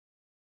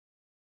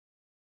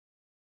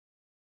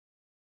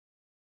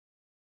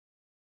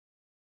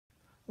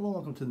Hello,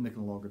 welcome to the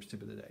Micklin Law Group's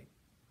tip of the day.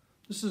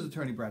 This is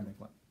attorney Brad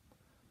Micklin.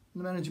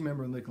 I'm the managing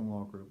member of the Micklin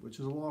Law Group, which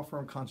is a law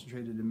firm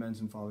concentrated in men's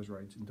and fathers'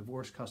 rights in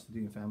divorce, custody,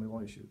 and family law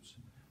issues,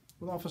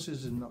 with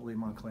offices in Nutley,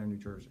 Montclair, New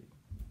Jersey.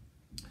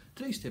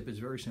 Today's tip is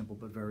very simple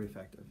but very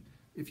effective.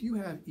 If you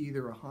have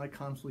either a high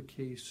conflict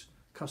case,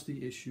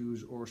 custody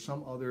issues, or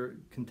some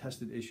other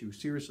contested issue,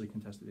 seriously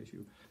contested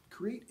issue,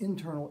 create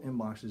internal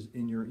inboxes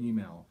in your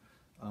email,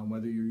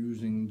 whether you're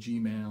using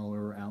Gmail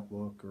or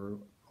Outlook or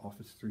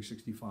Office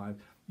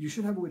 365. You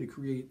should have a way to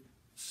create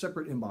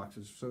separate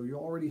inboxes. So you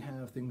already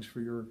have things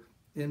for your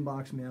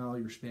inbox mail,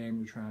 your spam,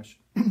 your trash.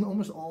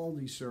 Almost all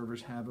these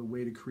servers have a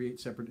way to create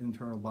separate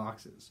internal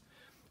boxes.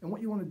 And what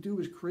you want to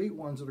do is create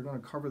ones that are going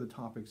to cover the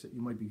topics that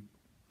you might be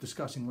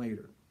discussing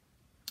later.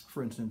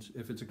 For instance,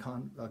 if it's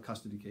a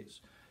custody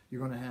case, you're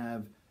going to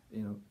have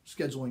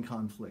scheduling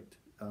conflict.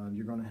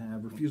 You're going to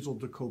have refusal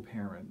to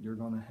co-parent. You're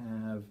going to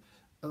have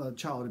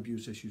child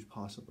abuse issues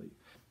possibly.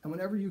 And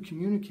whenever you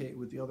communicate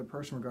with the other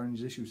person regarding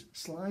these issues,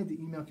 slide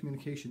the email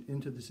communication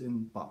into this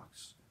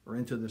inbox or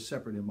into this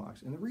separate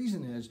inbox. And the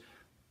reason is,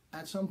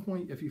 at some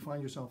point, if you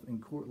find yourself in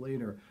court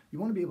later, you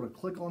want to be able to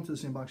click onto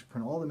this inbox,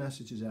 print all the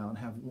messages out, and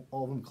have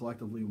all of them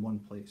collectively in one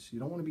place. You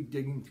don't want to be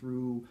digging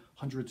through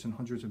hundreds and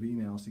hundreds of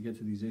emails to get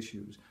to these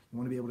issues. You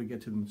want to be able to get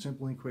to them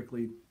simply and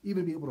quickly,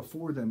 even be able to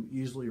forward them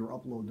easily or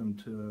upload them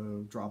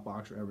to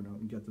Dropbox or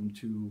Evernote and get them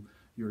to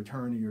your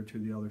attorney or to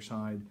the other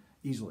side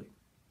easily.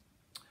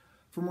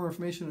 For more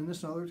information on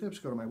this and other tips,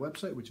 go to my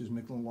website, which is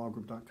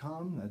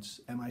micklinlawgroup.com.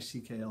 That's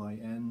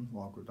M-I-C-K-L-I-N,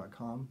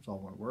 lawgroup.com. It's all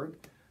one word.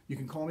 You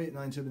can call me at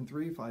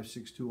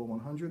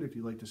 973-562-0100 if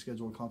you'd like to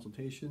schedule a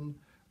consultation,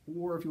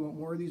 or if you want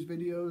more of these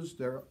videos,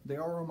 they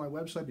are on my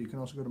website, but you can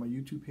also go to my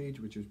YouTube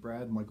page, which is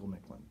Brad Michael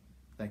Micklin.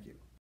 Thank you.